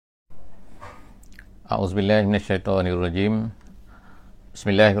A'udzubillahi minasyaitonirrajim.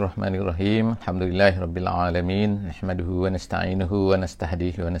 Bismillahirrahmanirrahim. Alhamdulillahirabbil alamin. Nahmaduhu wa nasta'inuhu wa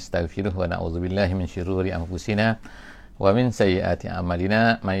nastahdihi wa nastaghfiruh wa na'udzubillahi min syururi anfusina wa min sayyiati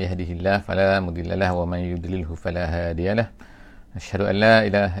a'malina. May yahdihillahu fala mudhillalah wa may yudlilhu fala hadiyalah. Asyhadu an la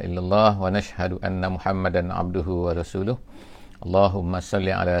ilaha illallah wa nashhadu anna Muhammadan 'abduhu wa rasuluh. Allahumma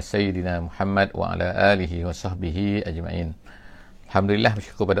salli ala sayyidina Muhammad wa ala alihi wa sahbihi ajma'in. Alhamdulillah,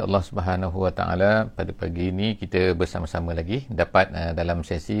 bersyukur pada Allah Subhanahu Wa Taala, pada pagi ini kita bersama-sama lagi dapat dalam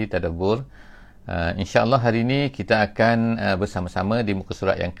sesi Tadabbur. InsyaAllah hari ini kita akan bersama-sama di muka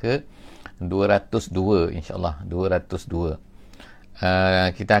surat yang ke 202, insyaAllah 202.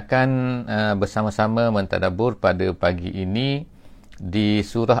 Kita akan bersama-sama mentadabbur pada pagi ini di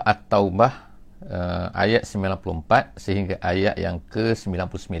surah At-Taubah, ayat 94 sehingga ayat yang ke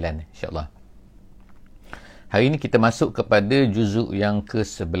 99, insyaAllah. Hari ini kita masuk kepada juzuk yang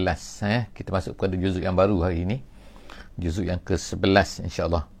ke-11. Kita masuk kepada juzuk yang baru hari ini. Juzuk yang ke-11,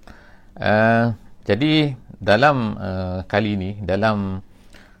 insyaAllah. Jadi, dalam kali ini, dalam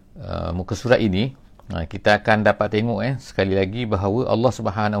muka surat ini, kita akan dapat tengok sekali lagi bahawa Allah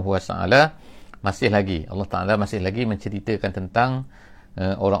Subhanahu Wa Taala masih lagi, Allah Ta'ala masih lagi menceritakan tentang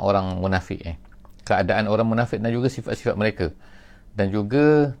orang-orang munafik. Keadaan orang munafik dan juga sifat-sifat mereka. Dan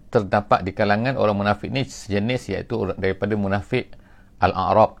juga terdapat di kalangan orang munafik ni sejenis, iaitu daripada munafik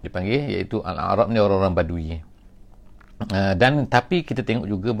Al-A'rab dipanggil, iaitu Al-A'rab ni orang-orang Badui. Dan tapi kita tengok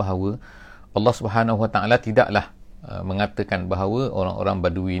juga bahawa Allah Subhanahu Wa Taala tidaklah mengatakan bahawa orang-orang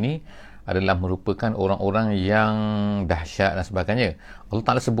Badui ni adalah merupakan orang-orang yang dahsyat dan sebagainya. Allah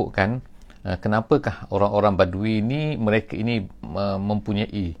Ta'ala sebutkan kenapakah orang-orang Badui ni, mereka ini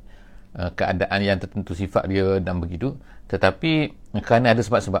mempunyai keadaan yang tertentu, sifat dia dan begitu, tetapi kerana ada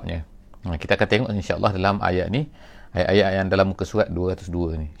sebab-sebabnya. Kita akan tengok insyaAllah dalam ayat ni, ayat-ayat yang dalam muka surat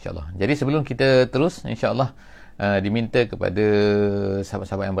 202 ni, insyaAllah. Jadi sebelum kita terus, insyaAllah diminta kepada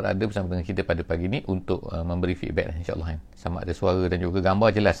sahabat-sahabat yang berada bersama dengan kita pada pagi ni untuk memberi feedback, insyaAllah. Sama ada suara dan juga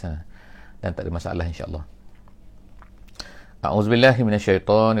gambar jelas dan tak ada masalah, insyaAllah. A'udzubillahi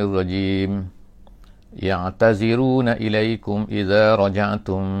minasyaitonirrajim. Ya'taziruna ilaikum idza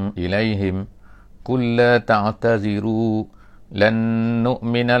raja'tum ilaihim qul la ta'taziru lan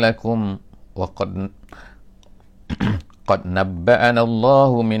nu'mina lakum wa qad nabba'ana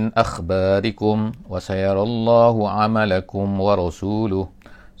Allahu min akhbarikum wa sayarallahu 'amalakum wa rasuluhu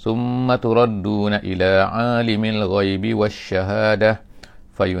thumma turadduna ila 'alimil ghaibi wasyahadah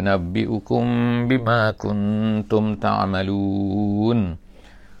fayunabbi'ukum bima kuntum ta'malun.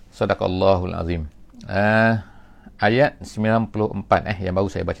 Sadaqallahul azim. Ayat 94 yang baru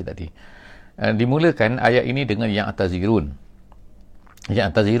saya baca tadi. Dimulakan ayat ini dengan yang atazirun. Yang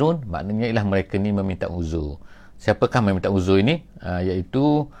atazirun maknanya ialah mereka ni meminta uzur. Siapakah meminta uzur ini?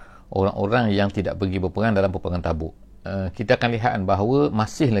 Iaitu orang-orang yang tidak pergi berperang dalam peperangan Tabuk. Kita akan lihat bahawa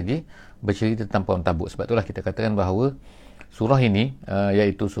masih lagi bercerita tentang perang Tabuk. Sebab itulah kita katakan bahawa surah ini,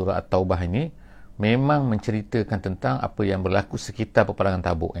 iaitu surah At-Taubah ini, memang menceritakan tentang apa yang berlaku sekitar peperangan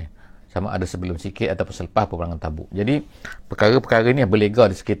Tabuk. Sama ada sebelum sikit ataupun selepas peperangan Tabuk. Jadi perkara-perkara ini yang berlega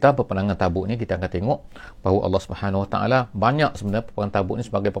di sekitar peperangan Tabuk ni, kita akan tengok bahawa Allah Subhanahu Wa Taala banyak sebenarnya peperangan Tabuk ni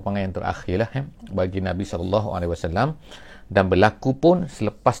sebagai peperangan yang terakhir lah bagi Nabi SAW, dan berlaku pun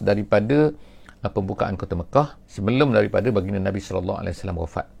selepas daripada pembukaan kota Mekah, sebelum daripada baginda Nabi SAW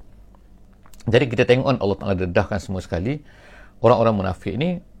wafat. Jadi kita tengok Allah Taala dedahkan semua sekali orang-orang munafik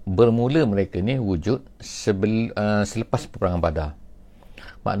ni. Bermula mereka ni wujud selepas peperangan Badar.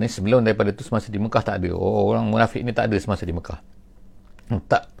 Maknanya sebelum daripada itu, semasa di Mekah tak ada. Orang munafik ni tak ada semasa di Mekah.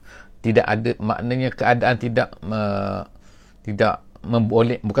 Tidak ada, maknanya keadaan tidak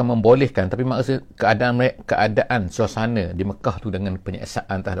bukan membolehkan, tapi maksud keadaan suasana di Mekah tu dengan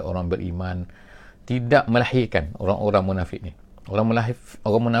penyiksaan terhadap orang beriman tidak melahirkan orang-orang munafik ni. Orang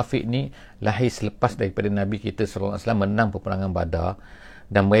munafik ni lahir selepas daripada Nabi kita SAW menang peperangan Badar,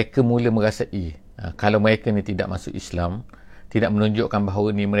 dan mereka mula merasai kalau mereka ni tidak masuk Islam, tidak menunjukkan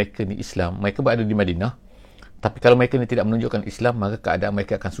bahawa mereka ni Islam, mereka berada di Madinah, tapi kalau mereka ni tidak menunjukkan Islam, maka keadaan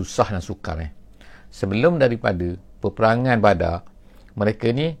mereka akan susah dan sukar. Sebelum daripada peperangan Badar,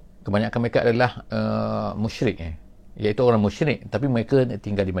 mereka ni, kebanyakan mereka adalah musyrik, iaitu orang musyrik, tapi mereka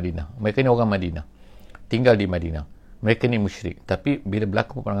tinggal di Madinah. Mereka ni orang Madinah, tinggal di Madinah. Mereka ni musyrik, tapi bila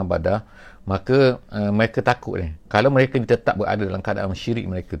berlaku peperangan Badar, maka mereka takut kalau mereka ni tetap berada dalam keadaan syirik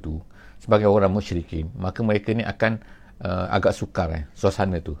mereka tu sebagai orang musyrikin, maka mereka ni akan agak sukar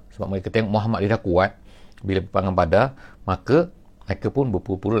suasana tu. Sebab mereka tengok Muhammad dia dah kuat bila peperangan Badar, maka mereka pun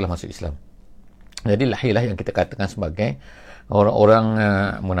berpura-pura lah masuk Islam. Jadi lahirlah yang kita katakan sebagai orang-orang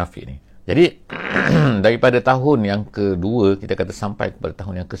munafik ni. Jadi daripada tahun yang kedua kita kata sampai kepada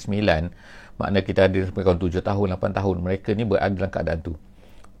tahun yang ke-9, makna kita ada sampai 7 tahun 8 tahun mereka ni berada dalam keadaan tu.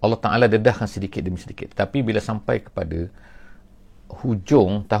 Allah Ta'ala dedahkan sedikit demi sedikit. Tapi bila sampai kepada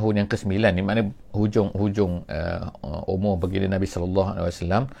hujung tahun yang ke-9 ni, maknanya hujung umur baginda Nabi SAW,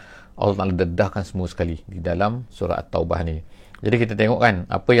 Allah Ta'ala dedahkan semua sekali di dalam surah At-Taubah ni. Jadi kita tengok kan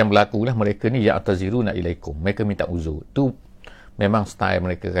apa yang berlaku lah, mereka ni ya'taziruna ilaikum, mereka minta uzur. Tu memang style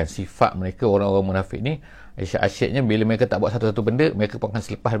mereka kan, sifat mereka orang-orang munafik ni. Asyik-asyiknya bila mereka tak buat satu-satu benda, mereka akan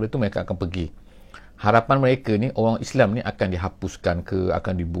selepas daripada tu mereka akan pergi. Harapan mereka ni orang Islam ni akan dihapuskan ke,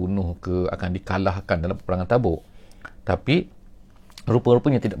 akan dibunuh ke, akan dikalahkan dalam peperangan Tabuk. Tapi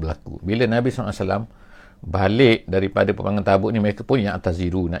rupa-rupanya tidak berlaku. Bila Nabi SAW balik daripada peperangan Tabuk ni, mereka pun yang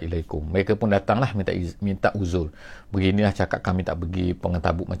ataziruna ilaikum, mereka pun datanglah minta uzur. Beginilah cakap kami tak pergi peperangan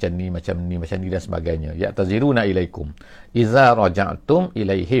Tabuk macam ni dan sebagainya. Ya ataziruna ilaikum iza raja'tum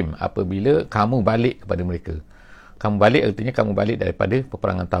ilaihim, apabila kamu balik kepada mereka. Kamu balik artinya kamu balik daripada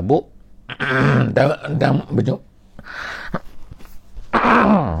peperangan Tabuk dan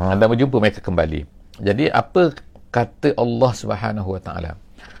berjumpa mereka kembali. Jadi apa kata Allah Subhanahu Wa Taala?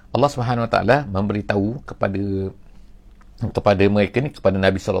 Allah Subhanahu Wa Taala memberitahu kepada mereka ni, kepada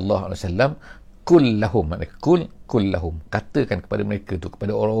Nabi sallallahu alaihi wasallam, kullahum, maknanya kullahum, katakan kepada mereka tu,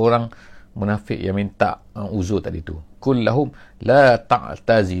 kepada orang-orang munafik yang minta uzur tadi tu, kullahum la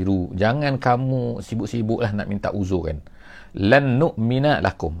ta'taziru, jangan kamu sibuk-sibuklah nak minta uzur kan. Lan nu'mina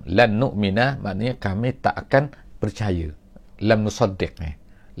lakum, lan nu'mina maknanya kami tak akan percaya. Lam nusaddiq ni,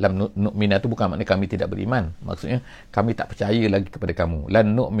 lam nu'mina tu bukan maknanya kami tidak beriman, maksudnya kami tak percaya lagi kepada kamu.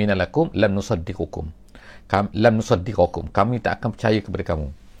 Lan nu'mina lakum lam nusaddiqukum, lam nusaddiqukum, kami tak akan percaya kepada kamu.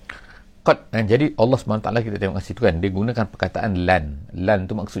 Jadi Allah SWT kita tengok kat situ kan, dia gunakan perkataan lan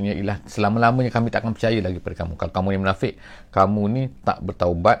tu maksudnya ialah selama-lamanya kami tak akan percaya lagi kepada kamu. Kalau kamu ni munafik, kamu ni tak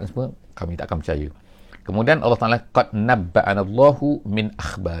bertaubat semua, kami tak akan percaya. Kemudian Allah Ta'ala qad nabba'anallahu min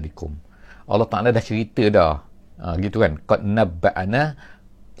akhbarikum, Allah Ta'ala dah cerita dah, gitu kan, qad nabba'ana,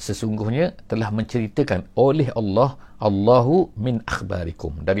 sesungguhnya telah menceritakan oleh Allah, Allahu min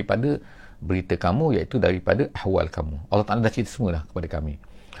akhbarikum, daripada berita kamu, iaitu daripada ahwal kamu. Allah Ta'ala dah cerita semua dah kepada kami.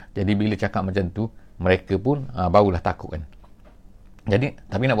 Jadi bila cakap macam tu, mereka pun barulah takut kan. Jadi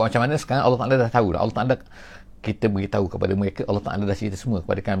tapi nak buat macam mana sekarang? Allah Ta'ala dah tahu dah. Allah Ta'ala, kita beritahu kepada mereka, Allah Ta'ala dah cerita semua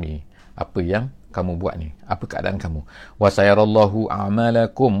kepada kami apa yang kamu buat ni, apa keadaan kamu. Wa sayarallahu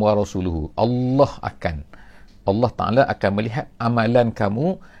a'malakum wa rasuluhu, Allah Ta'ala akan melihat amalan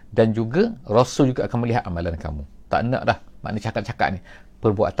kamu, dan juga Rasul juga akan melihat amalan kamu. Tak nak dah maknanya cakap-cakap ni,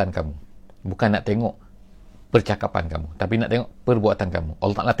 perbuatan kamu. Bukan nak tengok percakapan kamu, tapi nak tengok perbuatan kamu.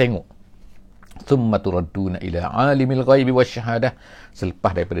 Allah Ta'ala tengok. Thumma turadduna ila alimil ghaibi wasyahadah,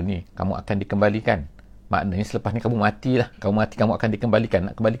 selepas daripada ni kamu akan dikembalikan. Maknanya selepas ni kamu matilah, kamu akan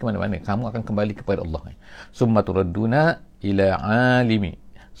dikembalikan. Nak kembali ke mana-mana, kamu akan kembali kepada Allah. Summa turadduna ila alimi,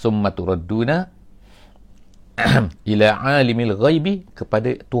 summa turadduna ila alimil ghaibi,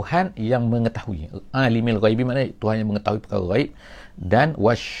 kepada Tuhan yang mengetahui. Alimil ghaibi maknanya Tuhan yang mengetahui perkara ghaib, dan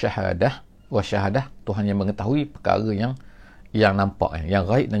wasyahadah, Tuhan yang mengetahui perkara yang nampak, yang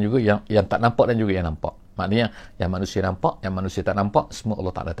ghaib dan juga yang tak nampak, dan juga yang nampak. Maknanya yang manusia nampak, yang manusia tak nampak, semua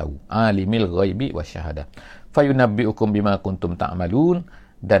Allah Ta'ala tahu. Alimil ghaibi wasyahadah. Fayunabbi'ukum bima kuntum ta'malun,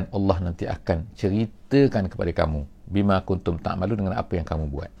 dan Allah nanti akan ceritakan kepada kamu bima kuntum ta'malun, dengan apa yang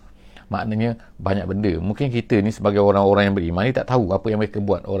kamu buat. Maknanya banyak benda. Mungkin kita ni sebagai orang-orang yang beriman ni tak tahu apa yang mereka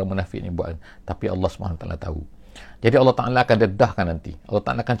buat, orang munafik ni buat. Tapi Allah SWT tahu. Jadi Allah Ta'ala akan dedahkan nanti. Allah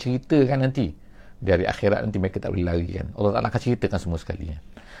Ta'ala akan ceritakan nanti. Dari akhirat nanti mereka tak boleh lari kan. Allah Ta'ala akan ceritakan semua sekali.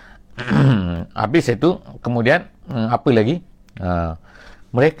 Habis itu, kemudian apa lagi?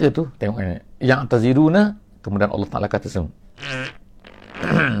 Mereka tu, tengok yang taziruna, kemudian Allah Ta'ala kata semua.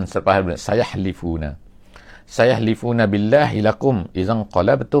 Selepas sayahlifuna billahi lakum idzan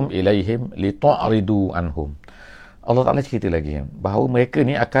qalabtum ilaihim litu'ridu anhum. Allah Ta'ala cerita lagi bahawa mereka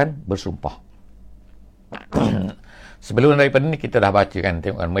ni akan bersumpah. Sebelum daripada ni kita dah baca kan,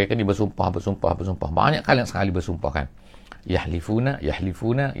 tengok kan, mereka ni bersumpah. Banyak kali sekali bersumpah kan. Yahlifuna.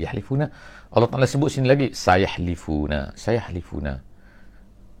 Allah Ta'ala sebut sini lagi sayahlifuna.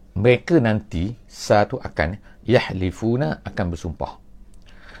 Mereka nanti satu akan yahlifuna, akan bersumpah.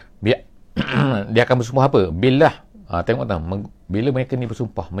 Dia akan bersumpah apa? Billah. Tengok tak, bila mereka ni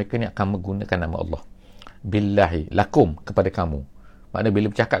bersumpah, mereka ni akan menggunakan nama Allah. Billahi lakum, kepada kamu. Maknanya bila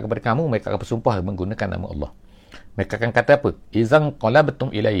bercakap kepada kamu, mereka akan bersumpah menggunakan nama Allah. Mereka akan kata apa? Izan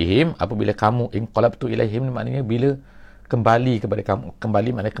qalabtum ilaihim, apabila kamu inqalabtum ilaihim, maknanya bila kembali kepada kamu,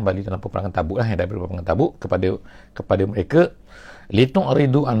 maknanya kembali dalam peperangan Tabuk lah, daripada peperangan Tabuk kepada mereka,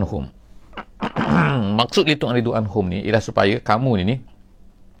 litu'ridu anhum. Maksud litu'ridu anhum ni ialah supaya kamu ni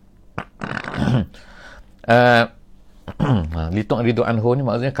Litu anhum ni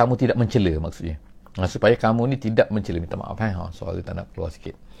maksudnya kamu tidak mencela, maksudnya. Supaya kamu ni tidak mencela. Minta maaf suara tak nak keluar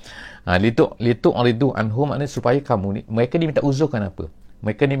sikit. Litu anhum maknanya supaya kamu ni, mereka ni minta uzurkan apa?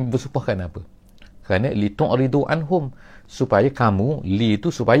 Mereka ni bersumpahkan apa? Kerana litu anhum, supaya kamu, li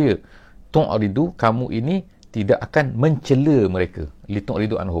itu supaya, tu'ridu, kamu ini tidak akan mencela mereka. Litu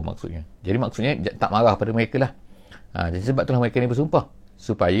anhum maksudnya. Jadi maksudnya tak marah pada mereka lah. Jadi sebab itulah mereka ni bersumpah,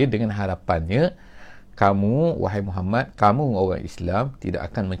 supaya dengan harapannya kamu, wahai Muhammad, kamu orang Islam tidak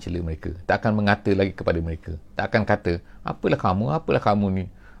akan mencela mereka, tak akan mengata lagi kepada mereka, tak akan kata apalah kamu ni,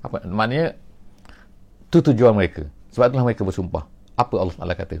 apa maknanya tu tujuan mereka. Sebab itulah mereka bersumpah. Apa Allah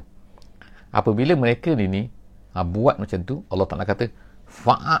Taala kata? Apabila mereka ni buat macam tu, Allah Taala kata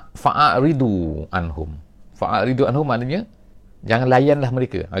fa'aridu anhum. Fa'aridu anhum maknanya jangan layanlah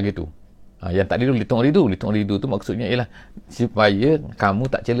mereka. Gitu. Yang tadi dulu litung ridu tu maksudnya ialah supaya kamu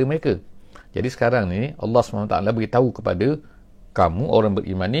tak cela mereka. Jadi sekarang ni Allah SWT beritahu kepada kamu orang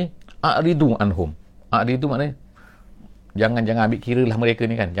beriman ni, a'ridu anhum. A'ridu maknanya jangan ambil kira lah mereka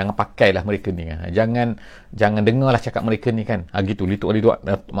ni kan, jangan pakailah mereka ni kan, jangan dengarlah cakap mereka ni kan. Gitu, litung ridu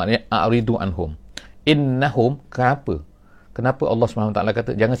maknanya a'ridu anhum. Innahum, kenapa Allah SWT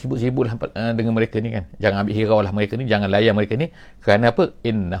kata jangan sibuk-sibuklah dengan mereka ni kan, jangan ambil hirau lah mereka ni, jangan layan mereka ni. Kerana apa?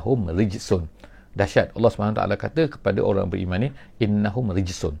 Innahum rijsun. Dahsyat, Allah SWT kata kepada orang beriman ni, innahum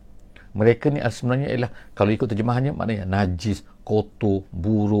rijsun. Mereka ni sebenarnya ialah, kalau ikut terjemahannya maknanya najis, kotor,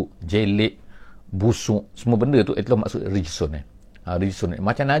 buruk, jelek, busuk, semua benda tu itulah maksud rijsun. Rijsun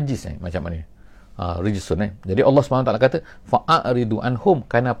macam najis macam mana? Rijsun. Jadi Allah SWT kata fa'aridu anhum.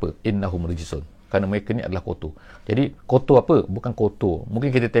 Kenapa? Innahum rijsun. Kerana mereka ni adalah kotor. Jadi kotor apa? Bukan kotor.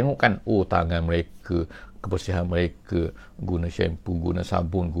 Mungkin kita tengok kan, tangan mereka, kebersihan mereka, guna shampoo, guna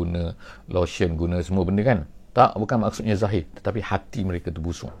sabun, guna lotion, guna semua benda kan. Tak, bukan maksudnya zahir. Tetapi hati mereka tu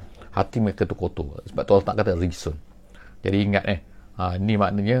busuk. Hati mereka tu kotor. Sebab tu Allah tak kata rijsun. Jadi ingat ni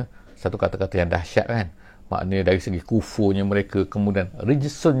maknanya satu kata-kata yang dahsyat kan. Maknanya dari segi kufurnya mereka, kemudian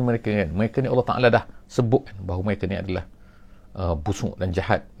rijsun mereka kan. Mereka ni Allah Ta'ala dah sebut kan, bahawa mereka ni adalah busuk dan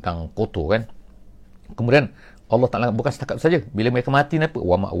jahat dan kotor kan. Kemudian Allah Ta'ala bukan setakat saja, bila mereka mati apa?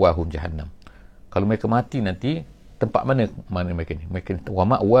 Wa ma'wahum jahannam. Kalau mereka mati nanti tempat mana mereka ni? Mereka ni wa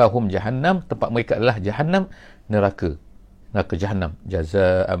ma'wahum jahannam, tempat mereka adalah jahannam, neraka jahannam,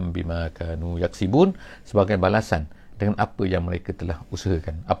 jazaa'an bima kanu yaksibun, sebagai balasan dengan apa yang mereka telah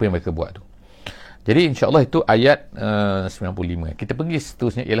usahakan, apa yang mereka buat tu. Jadi insya-Allah itu ayat 95. Kita pergi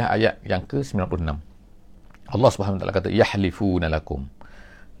seterusnya ialah ayat yang ke-96. Allah Subhanahu Wa Taala kata yahlifuna lakum.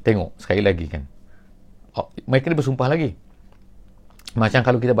 Tengok sekali lagi kan. Mereka ni bersumpah lagi. Macam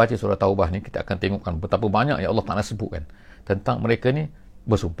kalau kita baca surah Taubah ni, kita akan tengokkan betapa banyak yang Allah Taala sebutkan tentang mereka ni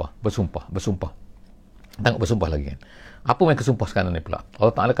bersumpah. Tengok bersumpah lagi kan. Apa mereka sumpah sekarang ni pula?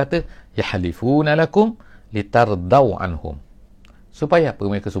 Allah Ta'ala kata yahlifuna lakum litardau anhum. Supaya apa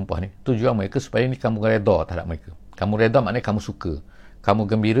mereka sumpah ni? Tujuan mereka supaya ni kamu redha terhadap mereka. Kamu redha maknanya kamu suka, kamu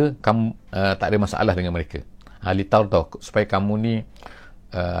gembira, kamu tak ada masalah dengan mereka. Litardau, supaya kamu ni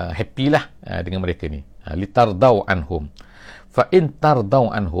happy lah dengan mereka ni. Litardau anhum. Fa in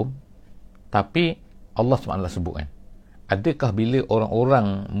tardau anhum, tapi Allah SWT sebut kan, adakah bila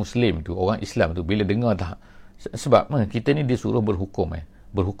orang-orang Muslim tu, orang Islam tu, bila dengar dah, sebab kita ni disuruh berhukum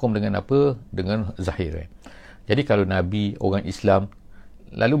berhukum dengan apa? Dengan zahir Jadi kalau Nabi, orang Islam,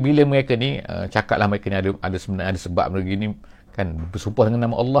 lalu bila mereka ni cakaplah mereka ni ada sebenarnya ada sebab begini kan, bersumpah dengan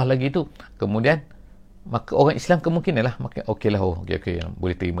nama Allah lagi tu, kemudian maka orang Islam kemungkinanlah okeylah, okey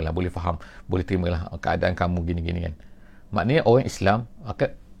boleh terimalah, boleh faham, boleh terimalah keadaan kamu gini-gini kan. Maknanya orang Islam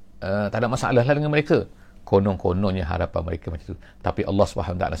maka tak ada masalah lah dengan mereka. Konon-kononnya harapan mereka macam tu. Tapi Allah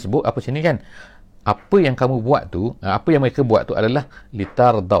SWT sebut apa sini kan, apa yang kamu buat tu, apa yang mereka buat tu adalah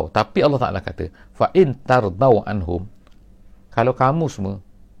litardau. Tapi Allah Ta'ala kata fa in tardau anhum, kalau kamu semua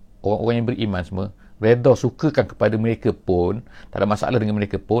orang-orang yang beriman semua redha, sukakan kepada mereka pun, tak ada masalah dengan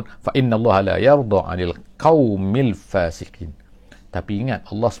mereka pun, fa innallaha la yarda 'anil qaumil fasiqin. Tapi ingat,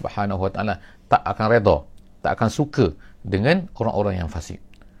 Allah Subhanahu Wa Ta'ala tak akan redha, tak akan suka dengan orang-orang yang fasik,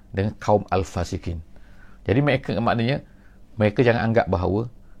 dengan kaum al-fasikin. Jadi mereka, maknanya mereka jangan anggap bahawa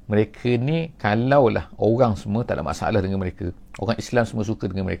mereka ni, kalaulah orang semua tak ada masalah dengan mereka, orang Islam semua suka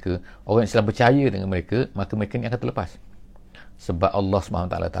dengan mereka, orang Islam percaya dengan mereka, maka mereka ni akan terlepas. Sebab Allah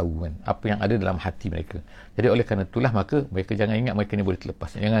SWT tahu kan apa yang ada dalam hati mereka. Jadi oleh kerana itulah, maka mereka jangan ingat mereka ni boleh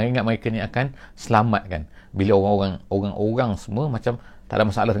terlepas, jangan ingat mereka ni akan selamat kan, bila orang-orang semua macam tak ada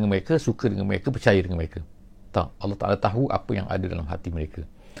masalah dengan mereka, suka dengan mereka, percaya dengan mereka. Tak, Allah Ta'ala tahu apa yang ada dalam hati mereka.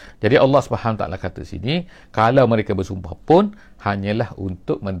 Jadi Allah SWT kata sini, kalau mereka bersumpah pun hanyalah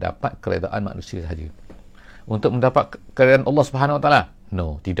untuk mendapat keredaan manusia sahaja, untuk mendapat keredaan Allah SWT.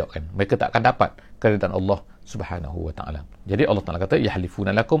 No, tidak kan. Mereka tak akan dapat keridaan Allah Subhanahu wa taala. Jadi Allah Taala kata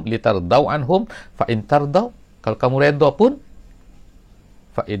yahlifuna lakum litardau anhum fa in tardau, kalau kamu redha pun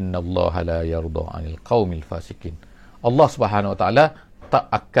fa innallaha la yarda 'anil qaumil fasikin. Allah Subhanahu wa taala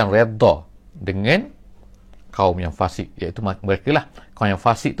tak akan redha dengan kaum yang fasik, iaitu mereka lah. Kaum yang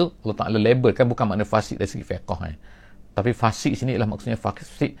fasik tu Allah Taala label kan, bukan makna fasik dari segi fiqh tapi fasik sini ialah maksudnya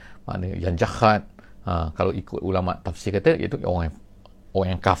fasik makna yang jahat. Kalau ikut ulama tafsir kata iaitu orang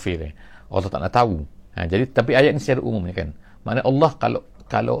yang kafir. Allah tak nak tahu. Jadi tapi ayat ni secara umum ni kan, makna Allah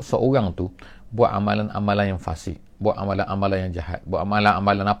kalau seorang tu buat amalan-amalan yang fasik, buat amalan-amalan yang jahat, buat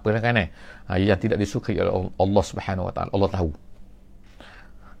amalan-amalan apa kan yang tidak disukai oleh Allah Subhanahu wa taala, Allah tahu.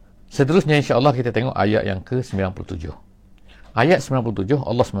 Seterusnya insya-Allah kita tengok ayat yang ke-97. Ayat 97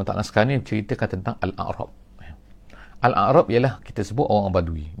 Allah SWT sekarang ni ceritakan tentang Al-A'rab. Al-A'rab ialah kita sebut orang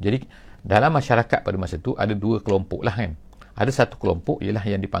Badui. Jadi dalam masyarakat pada masa tu ada dua kelompok lah kan. Ada satu kelompok ialah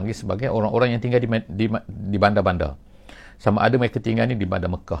yang dipanggil sebagai orang-orang yang tinggal di bandar-bandar. Sama ada mereka tinggal ni di bandar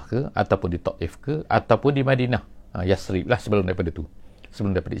Mekah ke, ataupun di Taif ke, ataupun di Madinah, Yasrib lah sebelum daripada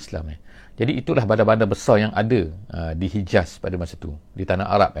daripada Islam. Jadi itulah bandar-bandar besar yang ada di Hijaz pada masa tu, di tanah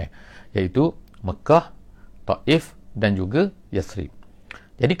Arab iaitu Mekah, Taif dan juga Yasrib.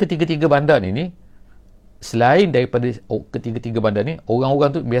 Jadi ketiga-tiga bandar ni selain daripada ketiga-tiga bandar ni, orang-orang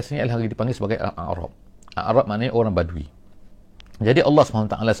tu biasanya adalah dipanggil sebagai Arab. Arab maknanya orang Badui. Jadi Allah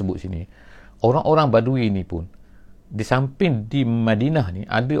SWT sebut sini, orang-orang Badui ni pun, di samping di Madinah ni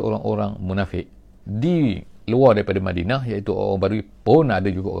ada orang-orang munafik. Di luar daripada Madinah, iaitu orang Badui pun ada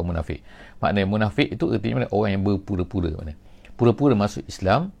juga orang munafik. Maknanya munafik itu artinya orang yang berpura-pura. Pura-pura masuk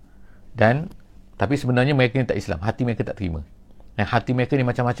Islam, tapi sebenarnya mereka ni tak Islam. Hati mereka tak terima. Hati mereka ni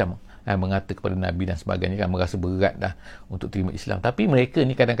macam-macam, mengata kepada Nabi dan sebagainya kan, merasa berat dah untuk terima Islam. Tapi mereka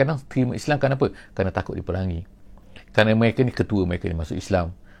ni kadang-kadang terima Islam kenapa? Kerana takut diperangi. Kerana mereka ni ketua mereka ni masuk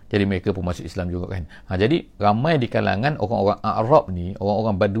Islam, jadi mereka pun masuk Islam juga kan. Jadi ramai di kalangan orang-orang Arab ni,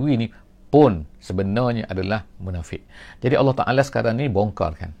 orang-orang Badui ni pun sebenarnya adalah munafik. Jadi Allah Ta'ala sekarang ni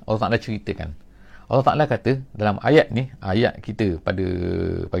bongkarkan, Allah Ta'ala ceritakan. Allah Ta'ala kata dalam ayat ni, ayat kita pada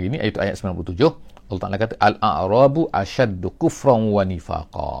pagi ni, iaitu ayat 97, Allah Ta'ala kata Al-A'rabu asyaddu kufran wa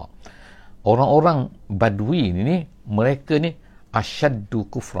nifaqa. Orang-orang Badui ni mereka ni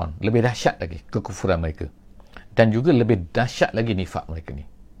asyaddu kufran, lebih dahsyat lagi kekufuran mereka, dan juga lebih dahsyat lagi nifak mereka ni.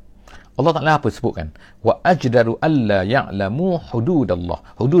 Allah Ta'ala apa sebutkan? Wa ajdaru alla ya'lamu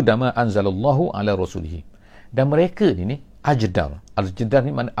hududallah, hududama anzalallahu ala rasulihi. Dan mereka ni ajdar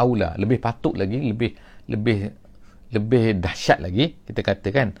ni makna aula, lebih patut lagi, lebih dahsyat lagi kita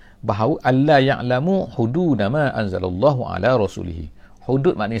katakan bahawa alla ya'lamu hududama anzalallahu ala rasulihi.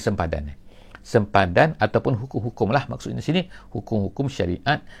 Hudud maknanya sempadan ataupun hukum-hukum lah maksudnya sini, hukum-hukum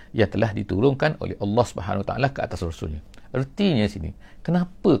syariat yang telah diturunkan oleh Allah Subhanahu Wa Taala ke atas Rasulnya. Artinya sini,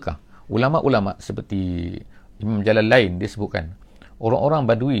 kenapakah ulama-ulama seperti Imam Jalalain dia sebutkan orang-orang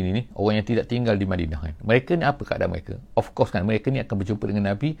Badui ni orang yang tidak tinggal di Madinah kan, mereka ni apa keadaan mereka? Of course kan, mereka ni akan berjumpa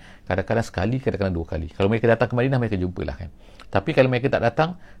dengan Nabi kadang-kadang sekali, kadang-kadang dua kali. Kalau mereka datang ke Madinah, mereka jumpalah kan. Tapi kalau mereka tak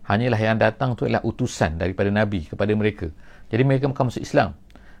datang, hanyalah yang datang tu adalah utusan daripada Nabi kepada mereka. Jadi mereka akan masuk Islam.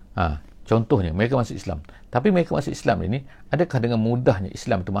 Contohnya mereka masuk Islam. Tapi mereka masuk Islam ini, adakah dengan mudahnya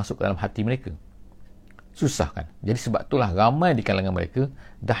Islam itu masuk ke dalam hati mereka? Susah kan. Jadi sebab itulah ramai di kalangan mereka,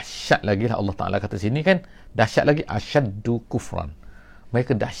 dahsyat lagi lah Allah Ta'ala kata sini kan, dahsyat lagi asyaddu kufran.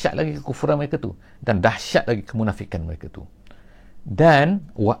 Mereka dahsyat lagi kekufuran mereka tu, dan dahsyat lagi kemunafikan mereka tu. Dan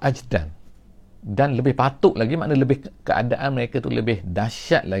wa ajdan, dan lebih patut lagi, makna lebih keadaan mereka tu lebih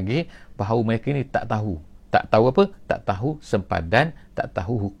dahsyat lagi, bahawa mereka ni tak tahu apa? Tak tahu sempadan, tak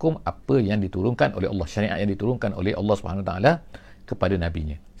tahu hukum apa yang diturunkan oleh Allah, syariat yang diturunkan oleh Allah Subhanahu Taala kepada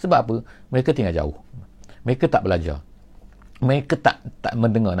nabinya. Sebab apa? Mereka tinggal jauh. Mereka tak belajar. Mereka tak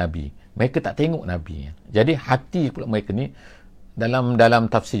mendengar Nabi. Mereka tak tengok Nabi. Jadi hati pula mereka ni,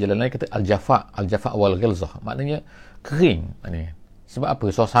 dalam tafsir jalan lain kata al-jafa wal ghilzah, maknanya kering. Sebab apa?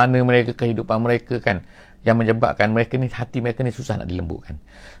 Suasana mereka, kehidupan mereka kan, yang menyebabkan mereka ni, hati mereka ni susah nak dilembutkan.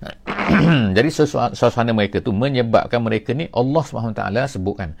 Jadi suasana mereka tu menyebabkan mereka ni, Allah SWT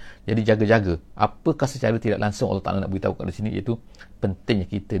sebutkan, jadi jaga-jaga. Apakah secara tidak langsung Allah Ta'ala nak beritahu kat sini, iaitu pentingnya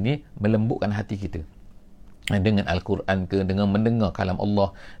kita ni melembutkan hati kita dengan Al-Quran ke, dengan mendengar kalam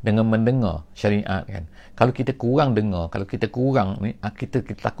Allah, dengan mendengar syariat kan. Kalau kita kurang dengar, kalau kita kurang ni, kita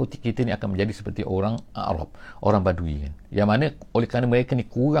takuti kita ni akan menjadi seperti orang Arab, orang Badui kan, yang mana oleh kerana mereka ni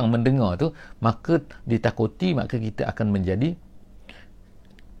kurang mendengar tu, maka ditakuti, maka kita akan menjadi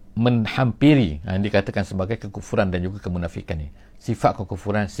menghampiri dikatakan sebagai kekufuran dan juga kemunafikan ni. Sifat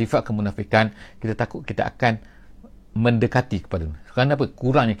kekufuran, sifat kemunafikan, kita takut kita akan mendekati kepada. Kerana apa?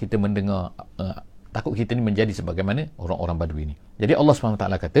 Kurangnya kita mendengar Takut kita ni menjadi sebagaimana orang-orang Badui ni. Jadi Allah SWT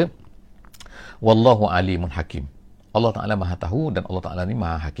kata, Wallahu alimun hakim. Allah Ta'ala maha tahu dan Allah Ta'ala ni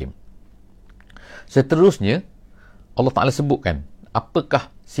maha hakim. Seterusnya, Allah Ta'ala sebutkan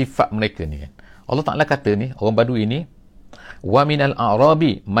apakah sifat mereka ni kan. Allah Ta'ala kata ni, orang Badui ni, wa minal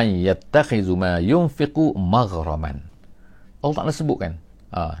a'rabi man yattakhizu ma yunfiqu maghraman. Allah Ta'ala sebutkan.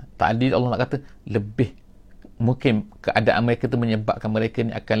 Tadi Allah nak kata lebih mungkin keadaan mereka tu menyebabkan mereka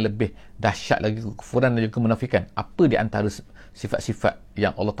ni akan lebih dahsyat lagi kekufuran dan juga kemunafikan. Apa di antara sifat-sifat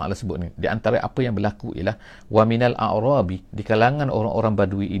yang Allah Ta'ala sebut ni? Di antara apa yang berlaku ialah wa minal a'rabi, di kalangan orang-orang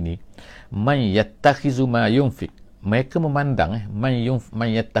Badui ini, man yattakhizu ma yunfiq. Mereka memandang man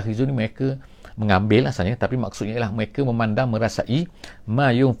yattakhizu ni mereka mengambil asalnya, tapi maksudnya ialah mereka memandang, merasai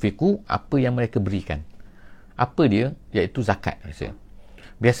ma yunfiqu, apa yang mereka berikan. Apa dia? Iaitu zakat.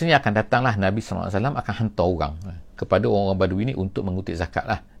 Biasanya akan datanglah Nabi SAW akan hantar orang kepada orang-orang Badui ni untuk mengutip zakat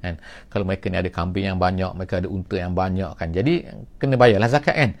lah kan. Kalau mereka ni ada kambing yang banyak, mereka ada unta yang banyak kan, jadi kena bayarlah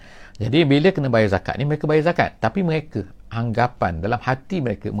zakat kan. Jadi bila kena bayar zakat ni, mereka bayar zakat, tapi mereka anggapan dalam hati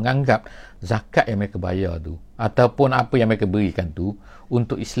mereka menganggap zakat yang mereka bayar tu ataupun apa yang mereka berikan tu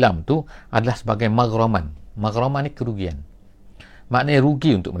untuk Islam tu adalah sebagai maghraman. Maghraman ni kerugian, maknanya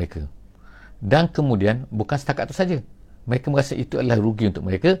rugi untuk mereka. Dan kemudian bukan setakat itu saja, mereka merasa itu adalah rugi untuk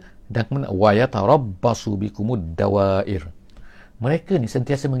mereka. Dan kemudian wa yatarabbasu bikumud dawair. Mereka ni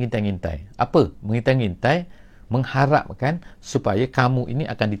sentiasa mengintai-ngintai. Apa? Mengintai-ngintai, mengharapkan supaya kamu ini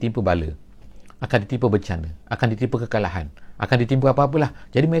akan ditimpa bala, akan ditimpa bencana, akan ditimpa kekalahan, akan ditimpa apa-apalah.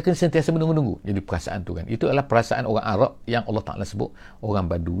 Jadi mereka sentiasa menunggu-nunggu. Jadi perasaan tu kan, itu adalah perasaan orang Arab yang Allah Ta'ala sebut orang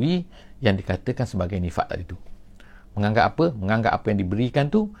Badui yang dikatakan sebagai nifak tadi tu. Menganggap apa? Menganggap apa yang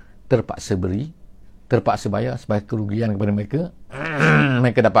diberikan tu terpaksa beri, terpaksa bayar sebagai kerugian kepada mereka.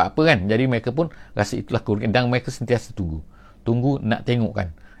 Mereka dapat apa kan, jadi mereka pun rasa itulah kerugian dan mereka sentiasa tunggu nak tengok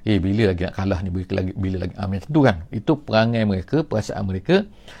kan, bila lagi nak kalah ni, bila lagi macam tu kan. Itu perangai mereka, perasaan mereka.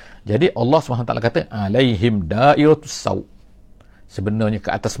 Jadi Allah SWT kata alaihim dairatus sau. Sebenarnya ke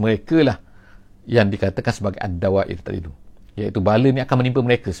atas mereka lah yang dikatakan sebagai ad-dawair tadi tu, iaitu bala ni akan menimpa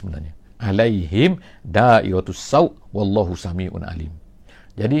mereka sebenarnya. Alaihim dairatus sau wallahu sami'un alim.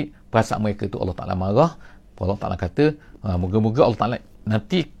 Jadi perasaan mereka tu Allah Ta'ala marah. Allah Ta'ala kata moga-moga Allah Ta'ala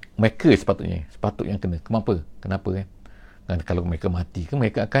nanti mereka sepatutnya kena. Kenapa kan? Dan kalau mereka mati ke,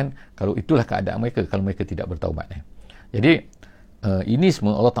 mereka akan, kalau itulah keadaan mereka kalau mereka tidak bertaubat Jadi ini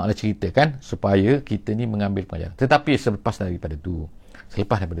semua Allah Ta'ala ceritakan supaya kita ni mengambil pelajaran. Tetapi selepas daripada tu,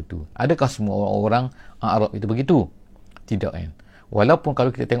 adakah semua orang Arab itu begitu? Tidak kan? Walaupun kalau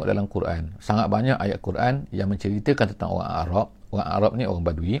kita tengok dalam Quran, sangat banyak ayat Quran yang menceritakan tentang orang Arab. Orang Arab ni orang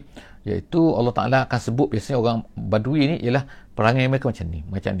Badui, iaitu Allah Ta'ala akan sebut biasanya orang Badui ni ialah perangai mereka macam ni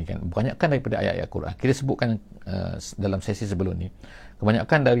kan. Kebanyakan daripada ayat-ayat Quran kita sebutkan dalam sesi sebelum ni,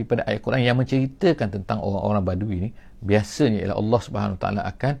 kebanyakan daripada ayat Quran yang menceritakan tentang orang-orang Badui ni, biasanya ialah Allah Subhanahu Wa Ta'ala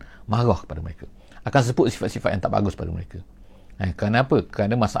akan marah kepada mereka, akan sebut sifat-sifat yang tak bagus pada mereka. Kerana apa?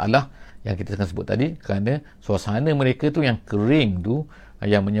 Kerana masalah yang kita akan sebut tadi, kerana suasana mereka tu yang kering tu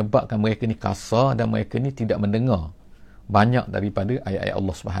yang menyebabkan mereka ni kasar dan mereka ni tidak mendengar banyak daripada ayat-ayat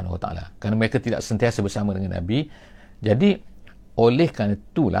Allah Subhanahu Wa Ta'ala, kerana mereka tidak sentiasa bersama dengan Nabi. Jadi oleh kerana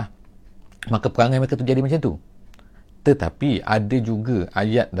itulah maka perangai mereka tu jadi macam tu. Tetapi ada juga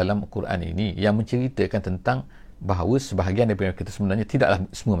ayat dalam Quran ini yang menceritakan tentang bahawa sebahagian daripada mereka sebenarnya tidaklah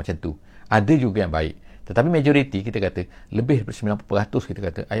semua macam tu. Ada juga yang baik, tetapi majoriti kita kata lebih daripada 90% kita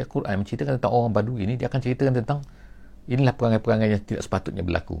kata ayat Quran menceritakan tentang orang Badui ini, dia akan ceritakan tentang inilah perangai-perangai yang tidak sepatutnya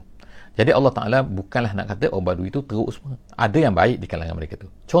berlaku. Jadi Allah Ta'ala bukanlah nak kata orang Badui itu teruk semua. Ada yang baik di kalangan mereka tu.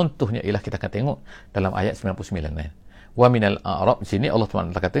 Contohnya ialah kita akan tengok dalam ayat 99 kan. Wa minal a'rab, di sini Allah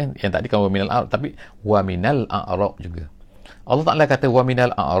Ta'ala kata, yang tadi kan wa minal a'rab, tapi wa minal a'rab juga. Allah Ta'ala kata wa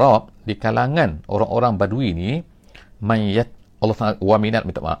minal a'rab, di kalangan orang-orang Badui ni, Allah Ta'ala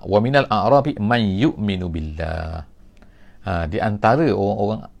wa minal a'rabi man yu'minu billah. Di antara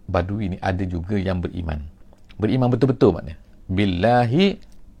orang-orang Badui ni ada juga yang beriman. Beriman betul-betul maknanya.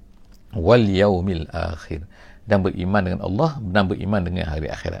 Billahi wal yaumil akhir, dan beriman dengan Allah dan beriman dengan hari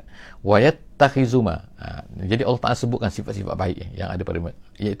akhirat. Wa yattakhizuma. Jadi Allah Ta'ala sebutkan sifat-sifat baik yang ada pada mereka,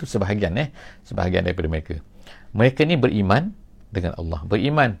 iaitu sebahagian daripada mereka. Mereka ni beriman dengan Allah,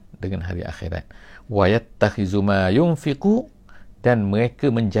 beriman dengan hari akhirat. Wa yattakhizuma yunfiqu, dan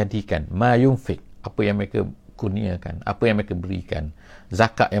mereka menjadikan ma yunfiq, apa yang mereka kurniakan, apa yang mereka berikan,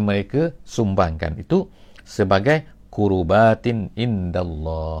 zakat yang mereka sumbangkan, itu sebagai qurubatin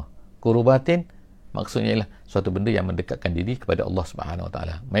indallah. Qurubatin maksudnya ialah suatu benda yang mendekatkan diri kepada Allah Subhanahu Wa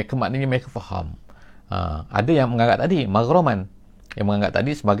Ta'ala. Mereka maknanya mereka faham. Ada yang menganggap tadi maghraman, yang menganggap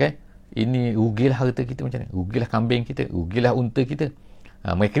tadi sebagai ini rugilah harta kita macam ni, rugilah kambing kita, rugilah unta kita.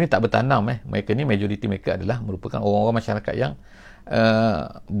 Mereka ni tak bertanam. Mereka ni majoriti mereka adalah merupakan orang-orang masyarakat yang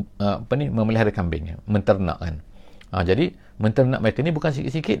memelihara kambing, menternak kan. Jadi menternak mereka ni bukan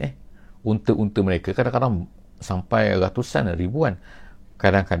sikit-sikit. Unta-unta mereka kadang-kadang sampai ratusan, ribuan.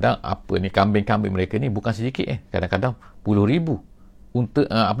 Kadang-kadang kambing-kambing mereka ni bukan sedikit. Kadang-kadang puluh ribu unta,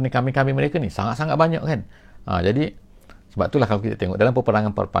 kambing-kambing mereka ni sangat-sangat banyak kan. Jadi sebab itulah kalau kita tengok dalam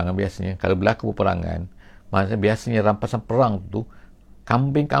peperangan biasanya, kalau berlaku peperangan, maksudnya biasanya rampasan perang tu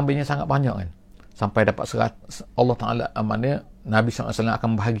kambing-kambingnya sangat banyak kan, sampai dapat Allah Ta'ala maknanya Nabi SAW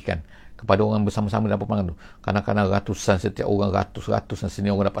akan bahagikan kepada orang bersama-sama dalam peperangan tu. Kadang-kadang ratusan, setiap orang ratus-ratus, dan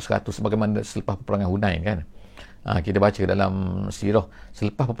sini orang dapat 100, sebagaimana selepas peperangan Hunain kan. Kita baca dalam sirah,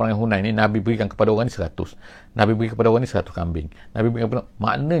 selepas peperangan Hunain ni Nabi berikan kepada orang ni 100, Nabi beri kepada orang ni 100 kambing, Nabi beri kepada,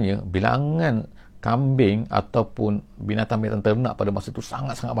 maknanya bilangan kambing ataupun binatang-binatang ternak pada masa itu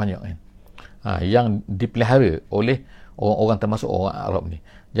sangat-sangat banyak kan, yang dipelihara oleh orang-orang termasuk orang Arab ni.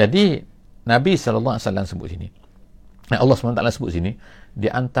 Jadi Nabi SAW sebut sini, Allah SWT sebut sini, di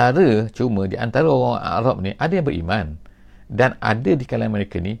antara orang Arab ni ada yang beriman, dan ada di kalangan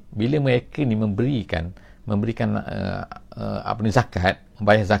mereka ni, bila mereka ni memberikan zakat,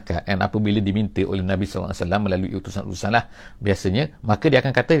 membayar zakat, dan apabila diminta oleh Nabi SAW melalui utusan-utusan lah biasanya, maka dia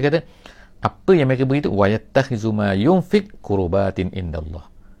akan kata apa yang mereka beri itu, wa yattakhizu ma yunfiq qurbatin indallah,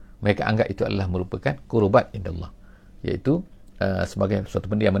 mereka anggap itu adalah merupakan qurbat indallah, iaitu sebagai suatu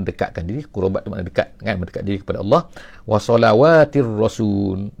benda yang mendekatkan diri. Qurbat itu makna dekat kan, mendekat diri kepada Allah. Wa salawatir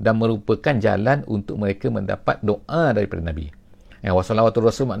rasul, dan merupakan jalan untuk mereka mendapat doa daripada Nabi. Wa salawatir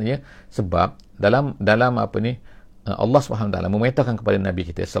rasul maknanya sebab dalam Allah SWT memerintahkan kepada Nabi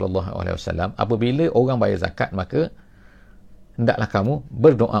kita sallallahu alaihi wasallam, apabila orang bayar zakat maka hendaklah kamu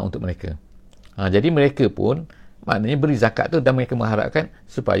berdoa untuk mereka. Jadi mereka pun maknanya beri zakat tu, dan mereka mengharapkan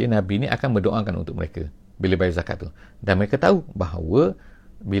supaya Nabi ni akan berdoakan untuk mereka bila bayar zakat tu. Dan mereka tahu bahawa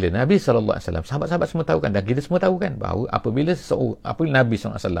bila Nabi SAW, sahabat-sahabat semua tahu kan, dan kita semua tahu kan, bahawa apabila Nabi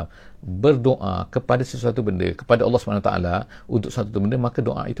SAW berdoa kepada sesuatu benda, kepada Allah SWT untuk sesuatu benda, maka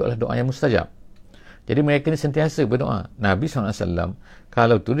doa itu adalah doa yang mustajab. Jadi mereka ni sentiasa berdoa. Nabi SAW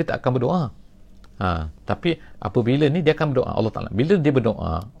kalau tu dia tak akan berdoa, tapi apabila ni dia akan berdoa. Allah Ta'ala bila dia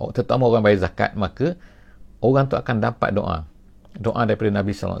berdoa, terutama orang bayar zakat, maka orang tu akan dapat doa daripada Nabi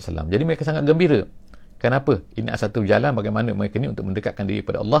SAW. Jadi mereka sangat gembira. Kenapa? Ini adalah satu jalan bagaimana mereka ni untuk mendekatkan diri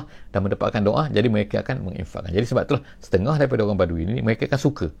kepada Allah dan mendapatkan doa. Jadi mereka akan menginfakkan. Jadi sebab itulah setengah daripada orang Badui ni mereka akan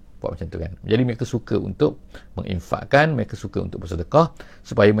suka buat macam tu kan. Jadi mereka suka untuk menginfakkan, mereka suka untuk bersedekah,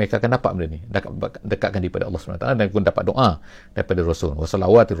 supaya mereka akan dapat benda ni, dekatkan diri kepada Allah SWT, dan pun dapat doa daripada Rasul. Wa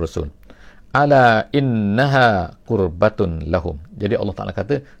salawatir Rasul ala innaha qurbatun lahum. Jadi Allah Ta'ala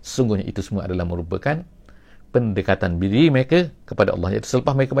kata sesungguhnya itu semua adalah merupakan pendekatan diri mereka kepada Allah. Iaitu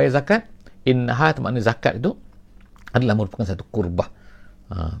selepas mereka bayar zakat, innaha makna zakat itu adalah merupakan satu qurbah,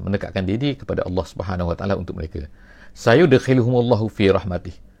 mendekatkan diri kepada Allah Subhanahu Wa Ta'ala untuk mereka. Sayudkhiluhumullahu fi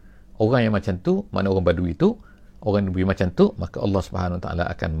rahmatih. Orang yang macam tu, mana orang Badui itu, orang yang macam tu, maka Allah Subhanahu Wa Ta'ala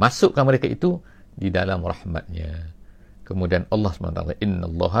akan masukkan mereka itu di dalam rahmatnya. Kemudian Allah Subhanahu Wa Ta'ala,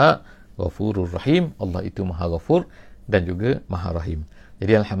 innallaha ghafurur rahim, Allah itu maha ghafur dan juga maha rahim.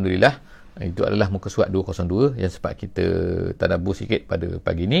 Jadi alhamdulillah, itu adalah muka surat 202 yang sempat kita tadabbur sikit pada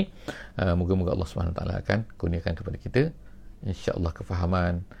pagi ni. Moga-moga Allah SWT akan kurniakan kepada kita insya-Allah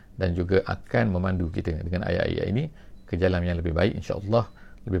kefahaman, dan juga akan memandu kita dengan ayat-ayat ini ke jalan yang lebih baik, insya-Allah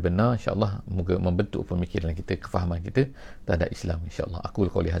lebih benar, insya-Allah. Moga membentuk pemikiran kita, kefahaman kita terhadap Islam, insya-Allah. Aku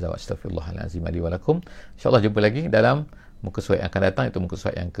qouli hadza wa astaghfirullahalazim li wa lakum. Insya-Allah jumpa lagi dalam muka surat yang akan datang, itu muka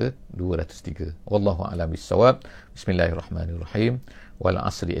surat yang ke-203. Wallahu a'lam bissawab. Bismillahirrahmanirrahim. Wal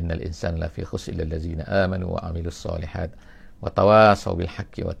 'asri innal insana lafi khusr illa allazina amanu wa 'amilus solihat wa tawasaw bil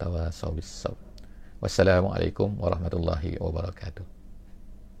haqqi wa tawasaw bis sabr. Wassalamualaikum warahmatullahi wabarakatuh.